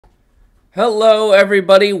Hello,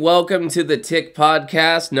 everybody. Welcome to the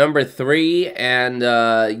TICPodcast number 3. And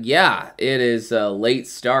it is a late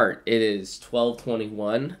start. It is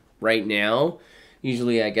 12:21 right now.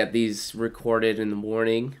 Usually I get these recorded in the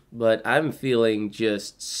morning, but I'm feeling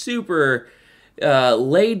just super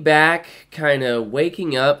laid back, kind of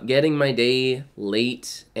waking up, getting my day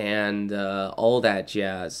late, and all that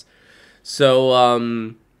jazz.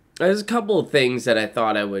 So there's a couple of things that I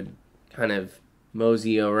thought I would kind of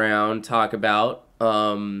mosey around, talk about.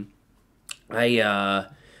 I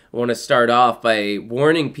want to start off by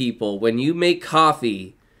warning people, when you make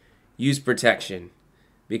coffee, use protection,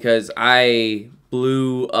 because I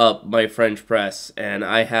blew up my French press and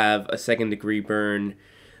I have a second-degree burn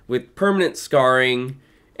with permanent scarring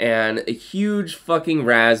and a huge fucking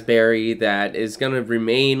raspberry that is going to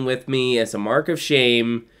remain with me as a mark of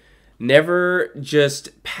shame. Never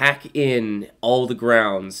just pack in all the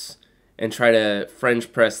grounds and try to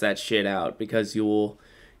French press that shit out, because you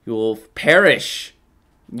will perish.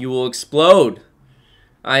 You will explode.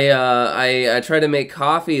 I tried to make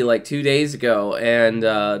coffee like 2 days ago, and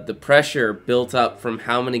the pressure built up from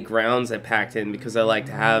how many grounds I packed in, because I like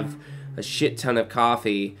to have a shit ton of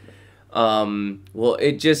coffee. Well,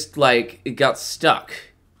 it just it got stuck,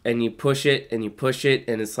 and you push it and you push it,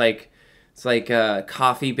 and it's like a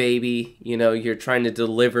coffee baby. You know, you're trying to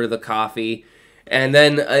deliver the coffee. And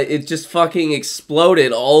then it just fucking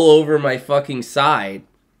exploded all over my fucking side.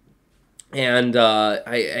 And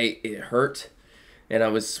it hurt. And I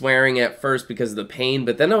was swearing at first because of the pain.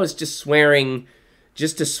 But then I was just swearing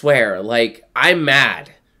just to swear. Like, I'm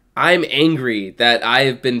mad. I'm angry that I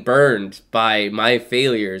have been burned by my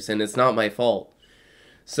failures. And it's not my fault.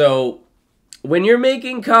 So when you're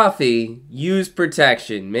making coffee, use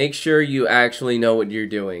protection. Make sure you actually know what you're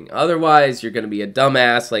doing. Otherwise, you're going to be a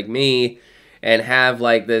dumbass like me and have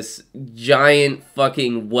like this giant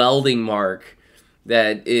fucking welding mark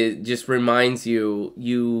that it just reminds you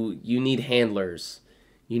need handlers.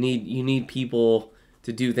 You need people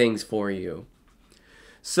to do things for you.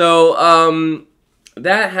 So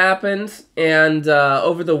that happened, and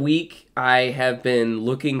over the week I have been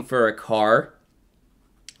looking for a car.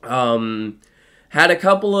 Had a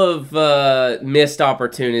couple of missed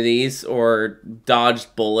opportunities, or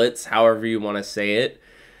dodged bullets, however you want to say it.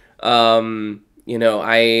 I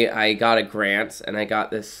got a grant, and I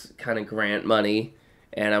got this kind of grant money,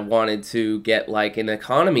 and I wanted to get like an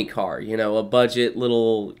economy car, a budget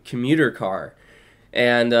little commuter car.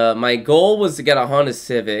 And my goal was to get a Honda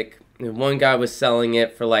Civic, and one guy was selling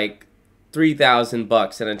it for like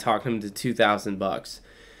 $3,000, and I talked him to $2,000.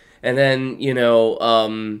 And then,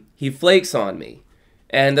 he flakes on me.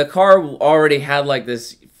 And the car already had like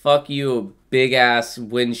this fuck you big ass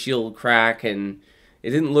windshield crack, and it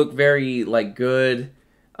didn't look very, good.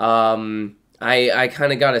 I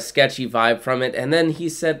kind of got a sketchy vibe from it. And then he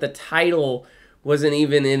said the title wasn't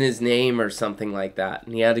even in his name or something like that.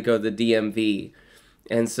 And he had to go to the DMV.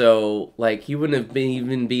 And so, he wouldn't have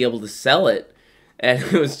even be able to sell it. And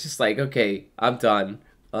it was just like, okay, I'm done.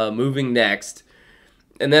 Moving next.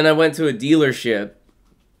 And then I went to a dealership.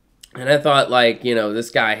 And I thought, this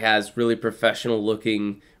guy has really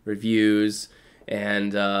professional-looking reviews.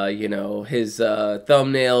 And, his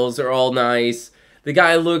thumbnails are all nice. The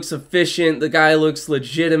guy looks efficient. The guy looks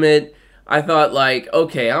legitimate. I thought,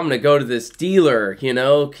 okay, I'm going to go to this dealer,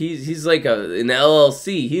 He's like an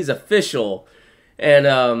LLC. He's official. And,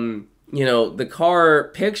 the car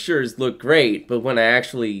pictures look great. But when I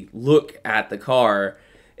actually look at the car,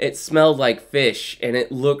 it smelled like fish. And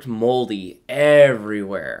it looked moldy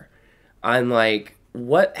everywhere. I'm like,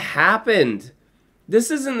 what happened?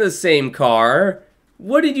 This isn't the same car.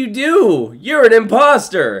 What did you do? You're an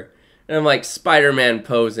imposter. And I'm like Spider-Man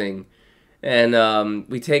posing. And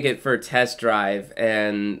we take it for a test drive,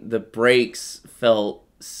 and the brakes felt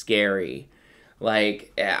scary.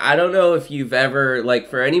 I don't know if you've ever,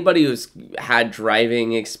 for anybody who's had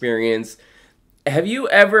driving experience, have you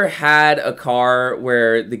ever had a car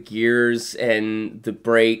where the gears and the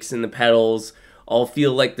brakes and the pedals all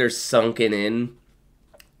feel like they're sunken in?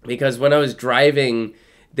 Because when I was driving,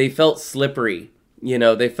 they felt slippery.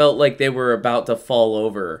 They felt like they were about to fall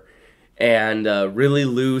over. And really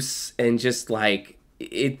loose, and just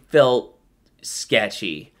it felt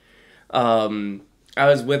sketchy. I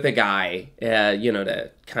was with a guy,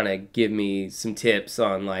 to kind of give me some tips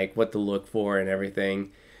on what to look for and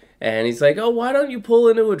everything. And he's like, oh, why don't you pull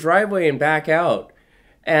into a driveway and back out?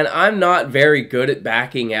 And I'm not very good at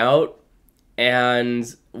backing out.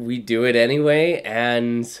 And we do it anyway,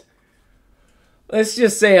 and let's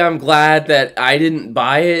just say I'm glad that I didn't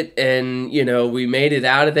buy it and, you know, we made it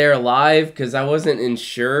out of there alive because I wasn't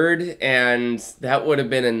insured, and that would have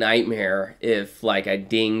been a nightmare if, like, I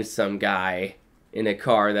dinged some guy in a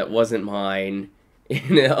car that wasn't mine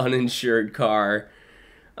in an uninsured car.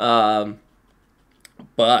 But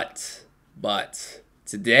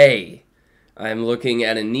today I'm looking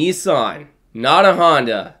at a Nissan, not a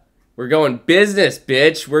Honda. We're going business,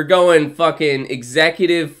 bitch. We're going fucking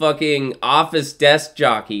executive fucking office desk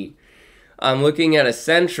jockey. I'm looking at a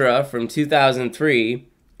Sentra from 2003,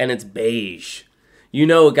 and it's beige. You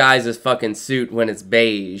know a guy's a fucking suit when it's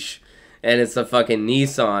beige, and it's a fucking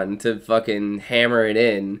Nissan to fucking hammer it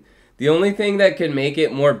in. The only thing that could make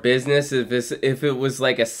it more business if it was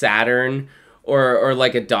like a Saturn or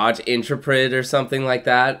like a Dodge Intrepid or something like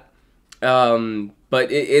that. But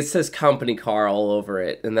it says company car all over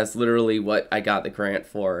it, and that's literally what I got the grant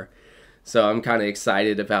for. So I'm kind of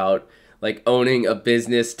excited about like owning a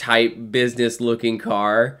business looking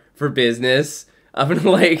car for business. I'm gonna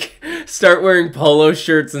like start wearing polo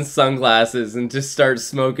shirts and sunglasses and just start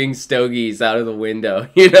smoking stogies out of the window.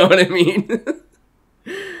 You know what I mean?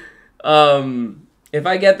 If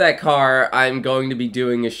I get that car, I'm going to be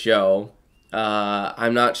doing a show.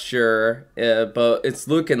 I'm not sure, but it's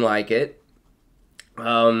looking like it.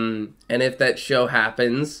 And if that show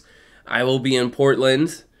happens, I will be in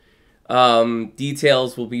Portland.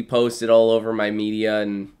 Details will be posted all over my media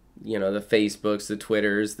and, you know, the Facebooks, the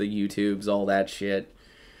Twitters, the YouTubes, all that shit.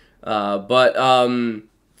 But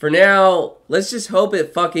for now, let's just hope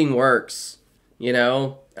it fucking works. You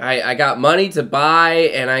know, I got money to buy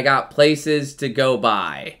and I got places to go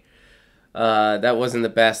by. That wasn't the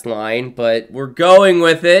best line, but we're going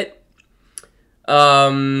with it.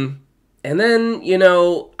 And then, you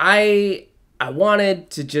know, I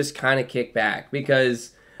wanted to just kind of kick back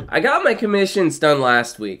because I got my commissions done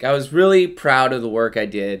last week. I was really proud of the work I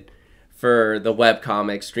did for the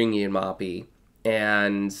webcomic Stringy and Moppy.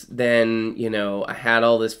 And then, you know, I had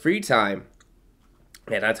all this free time.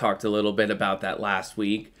 And I talked a little bit about that last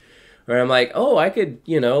week where I'm like, oh, I could,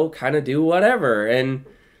 you know, kind of do whatever. And,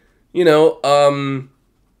 you know,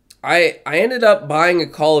 I ended up buying a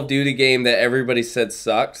Call of Duty game that everybody said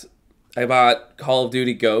sucked. I bought Call of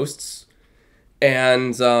Duty Ghosts,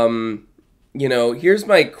 and, you know, here's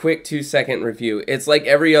my quick 2-second review. It's like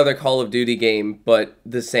every other Call of Duty game, but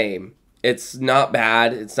the same. It's not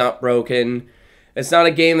bad. It's not broken. It's not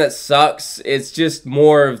a game that sucks. It's just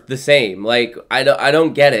more of the same. Like, I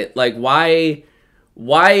don't get it. Like, why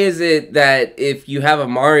is it that if you have a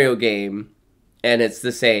Mario game and it's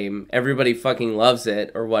the same, everybody fucking loves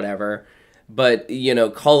it or whatever? But, you know,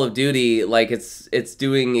 Call of Duty, like, it's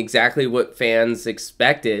doing exactly what fans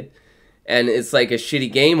expected, and it's like a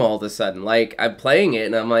shitty game all of a sudden. Like, I'm playing it,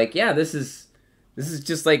 and I'm like, yeah, this is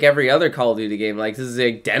just like every other Call of Duty game. Like, this is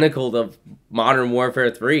identical to Modern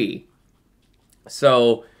Warfare 3.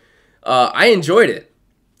 So, I enjoyed it.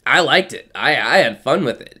 I liked it. I had fun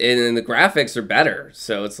with it, and the graphics are better.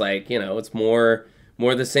 So it's like, you know, it's more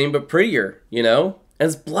the same but prettier, you know? And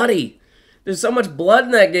it's bloody. There's so much blood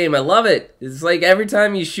in that game. I love it. It's like every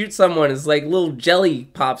time you shoot someone, it's like little jelly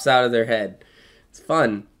pops out of their head. It's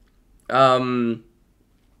fun.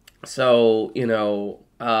 So, you know,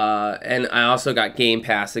 and I also got Game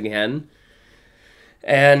Pass again.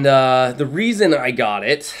 And the reason I got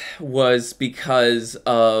it was because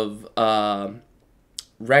of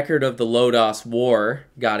Record of the Lodos War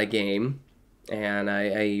got a game. And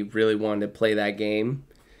I really wanted to play that game.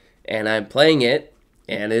 And I'm playing it.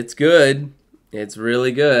 And it's good. It's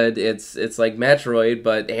really good. It's like Metroid,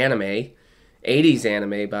 but anime. 80s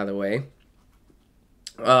anime, by the way.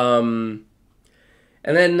 And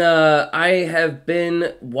then I have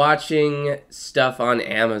been watching stuff on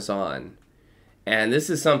Amazon. And this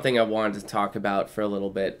is something I wanted to talk about for a little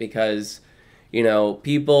bit because, you know,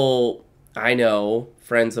 people I know,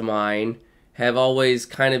 friends of mine, have always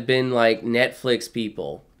kind of been like Netflix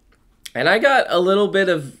people. And I got a little bit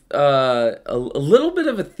of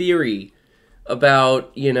a theory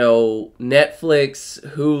about, you know, Netflix,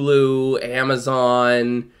 Hulu,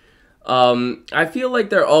 Amazon. I feel like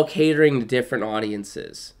they're all catering to different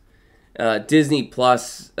audiences. Disney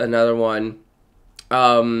Plus, another one.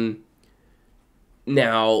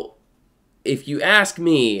 Now, if you ask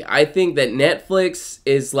me, I think that Netflix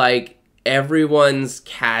is like everyone's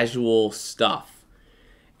casual stuff.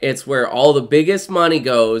 It's where all the biggest money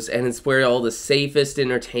goes, and it's where all the safest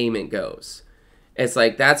entertainment goes. It's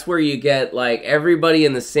like, that's where you get, like, everybody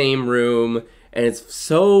in the same room, and it's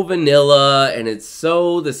so vanilla, and it's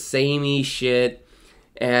so the samey shit,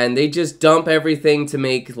 and they just dump everything to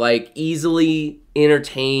make, like, easily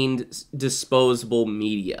entertained, disposable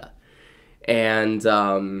media.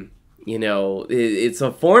 And, it's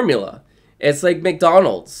a formula. It's like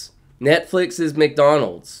McDonald's. Netflix is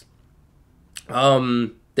McDonald's.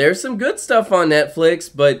 There's some good stuff on Netflix,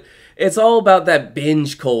 but it's all about that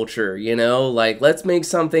binge culture, like, let's make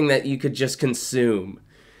something that you could just consume.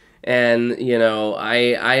 And,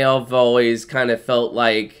 I have always kind of felt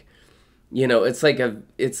like, it's like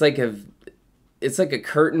a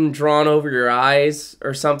curtain drawn over your eyes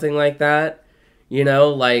or something like that.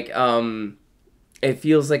 It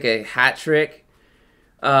feels like a hat trick.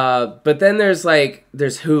 But then there's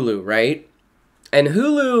Hulu, right? And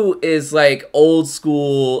Hulu is like old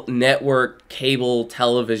school network cable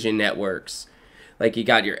television networks. Like you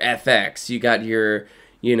got your FX, you got your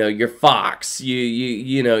Fox,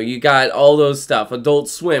 you got all those stuff. Adult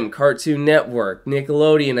Swim, Cartoon Network,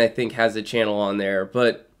 Nickelodeon I think has a channel on there.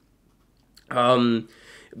 But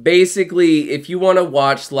basically if you want to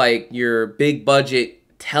watch like your big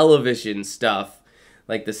budget television stuff,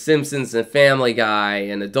 like The Simpsons and Family Guy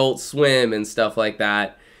and Adult Swim and stuff like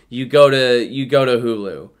that, you go to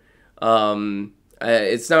Hulu.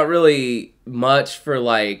 It's not really much for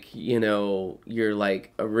like, your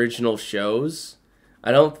like original shows.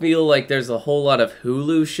 I don't feel like there's a whole lot of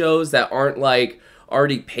Hulu shows that aren't like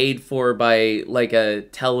already paid for by like a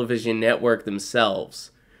television network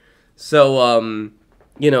themselves. So,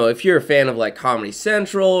 if you're a fan of like Comedy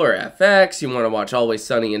Central or FX, you want to watch Always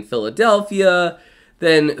Sunny in Philadelphia,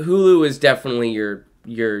 then Hulu is definitely your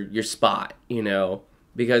spot,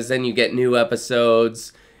 because then you get new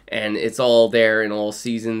episodes and it's all there in all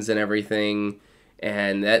seasons and everything,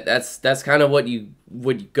 and that's kind of what you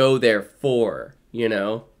would go there for,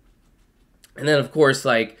 And then of course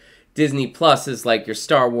like Disney Plus is like your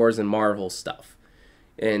Star Wars and Marvel stuff,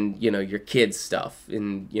 and your kids stuff,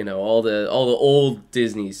 and all the old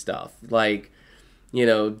Disney stuff. Like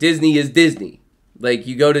Disney is Disney. Like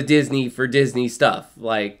you go to Disney for Disney stuff.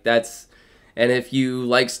 Like that's. And if you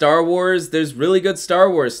like Star Wars, there's really good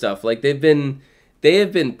Star Wars stuff. Like they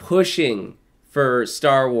have been pushing for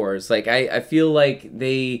Star Wars. Like I feel like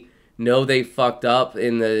they know they fucked up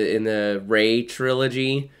in the Rey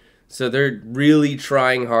trilogy, so they're really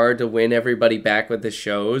trying hard to win everybody back with the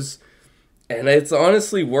shows. And it's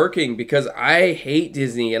honestly working because I hate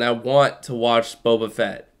Disney and I want to watch Boba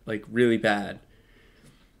Fett like really bad.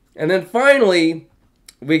 And then finally,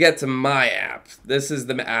 we get to my app. This is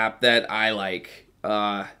the app that I like.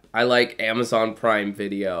 I like Amazon Prime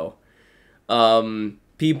Video.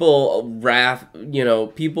 People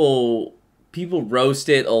roast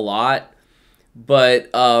it a lot,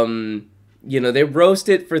 but they roast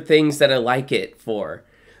it for things that I like it for.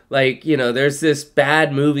 Like, there's this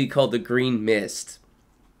bad movie called The Green Mist,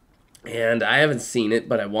 and I haven't seen it,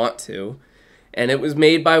 but I want to. And it was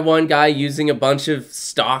made by one guy using a bunch of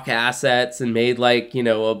stock assets and made like,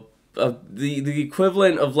 the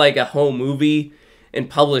equivalent of like a home movie and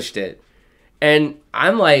published it. And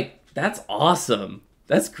I'm like, that's awesome.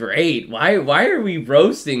 That's great. Why are we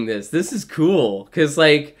roasting this? This is cool. 'Cause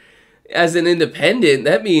like as an independent,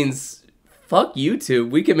 that means fuck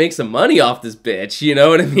YouTube. We can make some money off this bitch. You know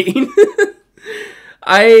what I mean?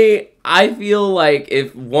 I feel like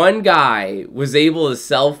if one guy was able to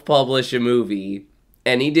self-publish a movie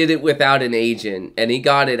and he did it without an agent and he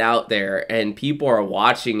got it out there and people are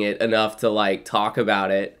watching it enough to like talk about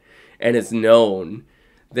it and it's known,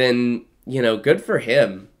 then, good for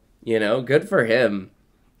him. Good for him.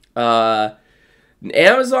 Amazon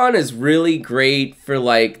is really great for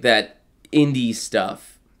like that indie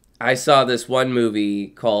stuff. I saw this one movie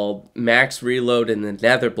called Max Reload and the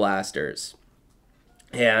Nether Blasters.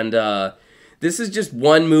 And this is just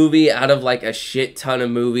one movie out of like a shit ton of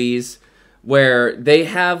movies where they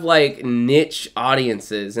have like niche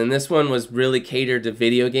audiences. And this one was really catered to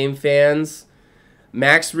video game fans.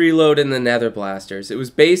 Max Reload and the Nether Blasters. It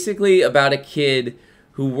was basically about a kid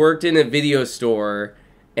who worked in a video store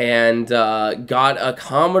and got a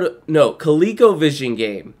ColecoVision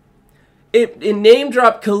game. It name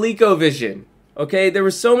dropped ColecoVision. Okay, there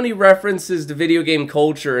were so many references to video game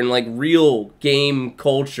culture and like real game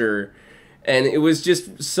culture, and it was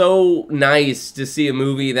just so nice to see a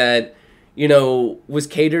movie that, was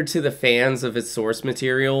catered to the fans of its source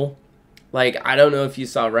material. Like, I don't know if you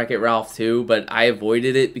saw Wreck-It Ralph 2, but I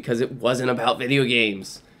avoided it because it wasn't about video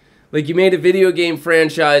games. Like, you made a video game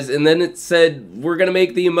franchise, and then it said, we're gonna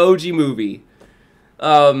make the Emoji Movie.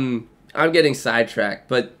 I'm getting sidetracked,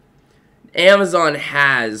 but Amazon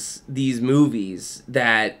has these movies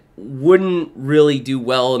that wouldn't really do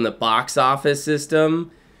well in the box office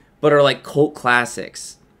system, but are like cult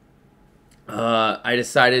classics. I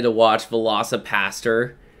decided to watch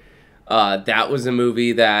Velocipaster. That was a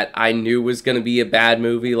movie that I knew was going to be a bad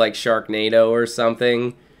movie, like Sharknado or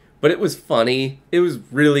something. But it was funny. It was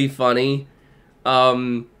really funny.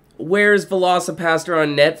 Where's Velocipaster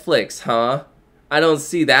on Netflix, huh? I don't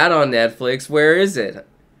see that on Netflix. Where is it?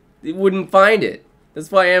 You wouldn't find it.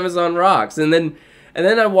 That's why Amazon rocks. And then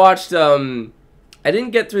I watched. I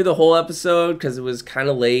didn't get through the whole episode because it was kind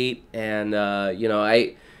of late, and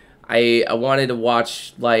I wanted to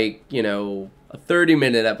watch like a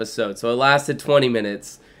 30-minute episode, so it lasted 20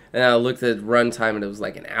 minutes, and I looked at the runtime and it was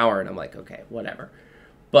like an hour, and I'm like, okay, whatever.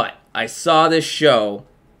 But I saw this show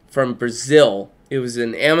from Brazil. It was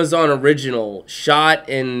an Amazon original shot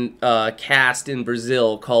and cast in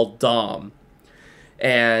Brazil called Dom.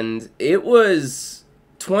 And it was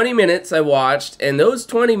 20 minutes I watched, and those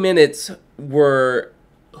 20 minutes were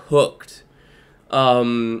hooked.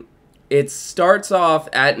 It starts off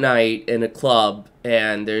at night in a club,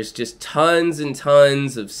 and there's just tons and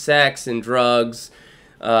tons of sex and drugs.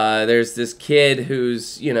 There's this kid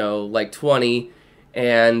who's, like 20,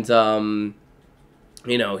 and he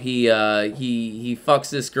fucks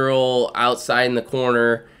this girl outside in the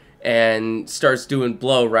corner and starts doing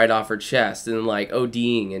blow right off her chest and like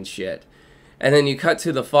ODing and shit. And then you cut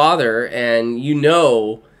to the father, and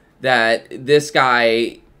that this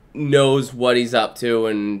guy knows what he's up to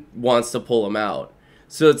and wants to pull him out.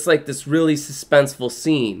 So it's like this really suspenseful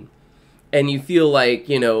scene. And you feel like,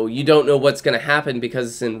 you don't know what's going to happen because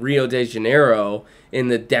it's in Rio de Janeiro in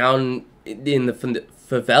the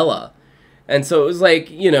favela. And so it was like,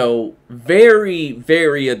 very,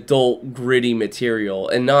 very adult, gritty material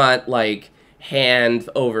and not like hand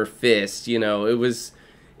over fist,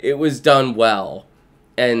 it was done well.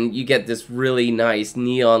 And you get this really nice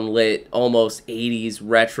neon lit, almost 80s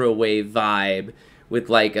retro wave vibe with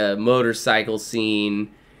like a motorcycle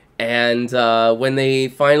scene. And when they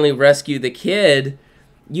finally rescue the kid,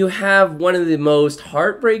 you have one of the most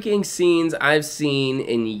heartbreaking scenes I've seen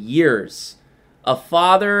in years. A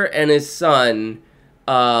father and his son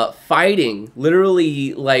fighting,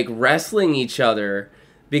 literally like wrestling each other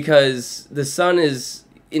because the son is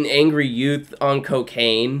an angry youth on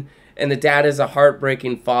cocaine, and the dad is a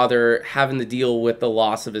heartbreaking father having to deal with the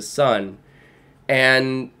loss of his son.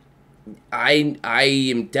 And I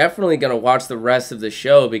am definitely going to watch the rest of the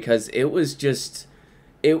show because it was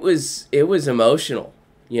emotional,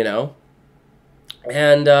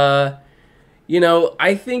 And,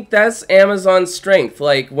 I think that's Amazon's strength.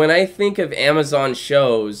 Like, when I think of Amazon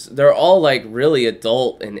shows, they're all, like, really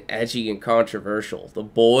adult and edgy and controversial. The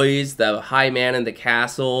Boys, The High Man in the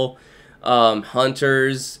Castle,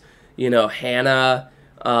 Hunters, Hannah,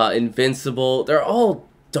 Invincible. They're all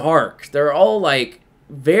dark. They're all, like,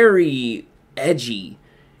 very edgy.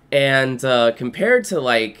 And compared to,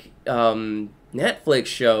 like, Netflix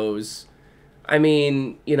shows, I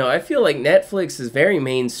mean, I feel like Netflix is very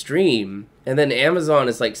mainstream. And then Amazon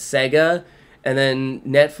is like Sega, and then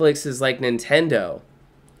Netflix is like Nintendo.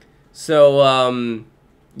 So,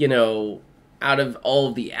 out of all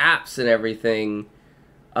of the apps and everything,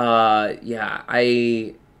 I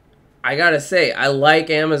gotta say, I like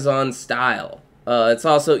Amazon's style. It's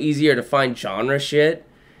also easier to find genre shit.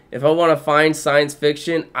 If I want to find science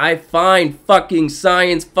fiction, I find fucking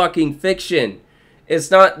science fucking fiction. It's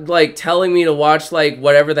not like telling me to watch like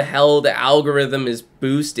whatever the hell the algorithm is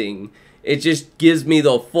boosting. It just gives me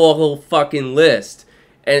the full fucking list.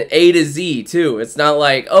 And A to Z, too. It's not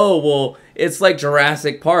like, oh, well, it's like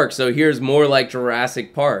Jurassic Park, so here's more like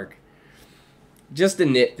Jurassic Park. Just a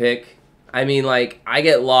nitpick. I mean, like, I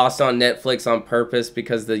get lost on Netflix on purpose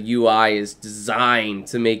because the UI is designed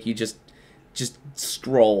to make you just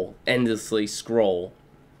scroll, endlessly scroll.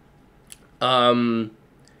 And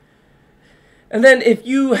then if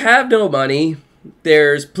you have no money,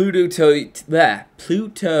 there's Pluto TV,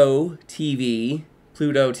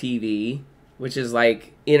 which is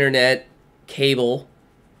like internet cable.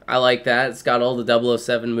 I like that. It's got all the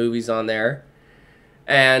 007 movies on there.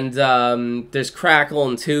 And there's Crackle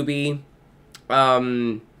and Tubi. I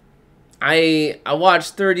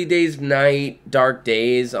watched 30 Days of Night, Dark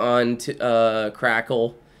Days on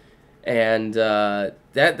Crackle. And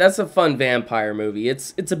that's a fun vampire movie.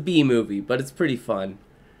 It's a B movie, but it's pretty fun.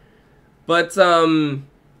 But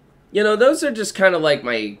those are just kind of like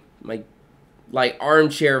my like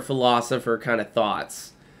armchair philosopher kind of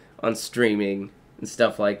thoughts on streaming and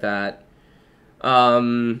stuff like that. I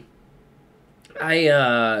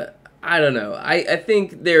don't know. I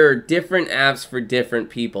think there are different apps for different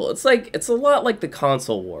people. It's a lot like the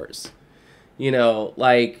console wars.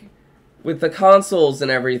 Like with the consoles and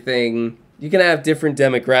everything, you can have different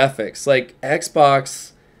demographics. Like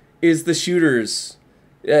Xbox is the shooters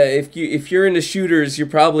If you're into shooters, you're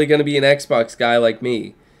probably going to be an Xbox guy like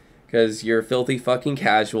me, because you're filthy fucking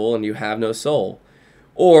casual and you have no soul.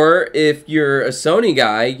 Or if you're a Sony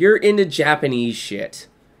guy, you're into Japanese shit.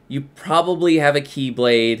 You probably have a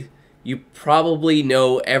Keyblade. You probably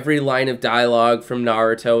know every line of dialogue from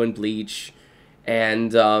Naruto and Bleach,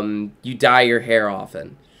 and you dye your hair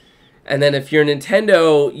often. And then if you're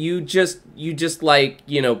Nintendo, you just like,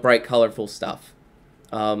 you know, bright, colorful stuff.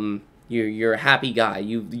 You're a happy guy.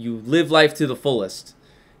 You live life to the fullest.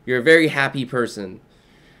 You're a very happy person.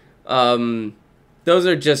 Those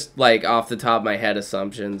are just like off the top of my head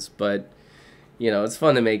assumptions, but you know, it's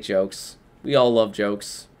fun to make jokes. We all love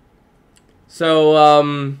jokes.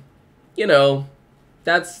 So you know,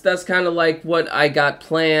 that's kind of like what I got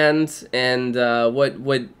planned and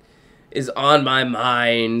what is on my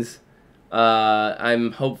mind.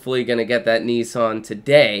 I'm hopefully gonna get that Nissan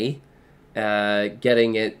today.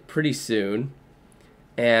 Getting it pretty soon,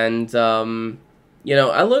 and you know,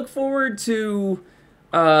 I look forward to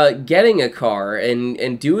getting a car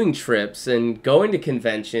and doing trips and going to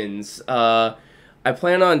conventions. I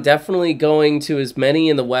plan on definitely going to as many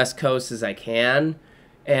in the West Coast as I can,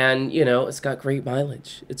 and you know, it's got great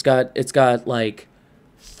mileage. It's got like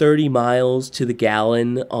 30 miles to the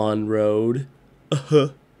gallon on road.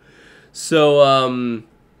 So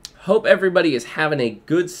hope everybody is having a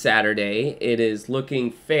good Saturday. It is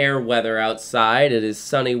looking fair weather outside. It is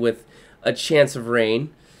sunny with a chance of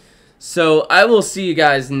rain. So I will see you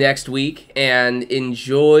guys next week, and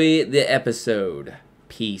enjoy the episode.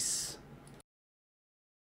 Peace.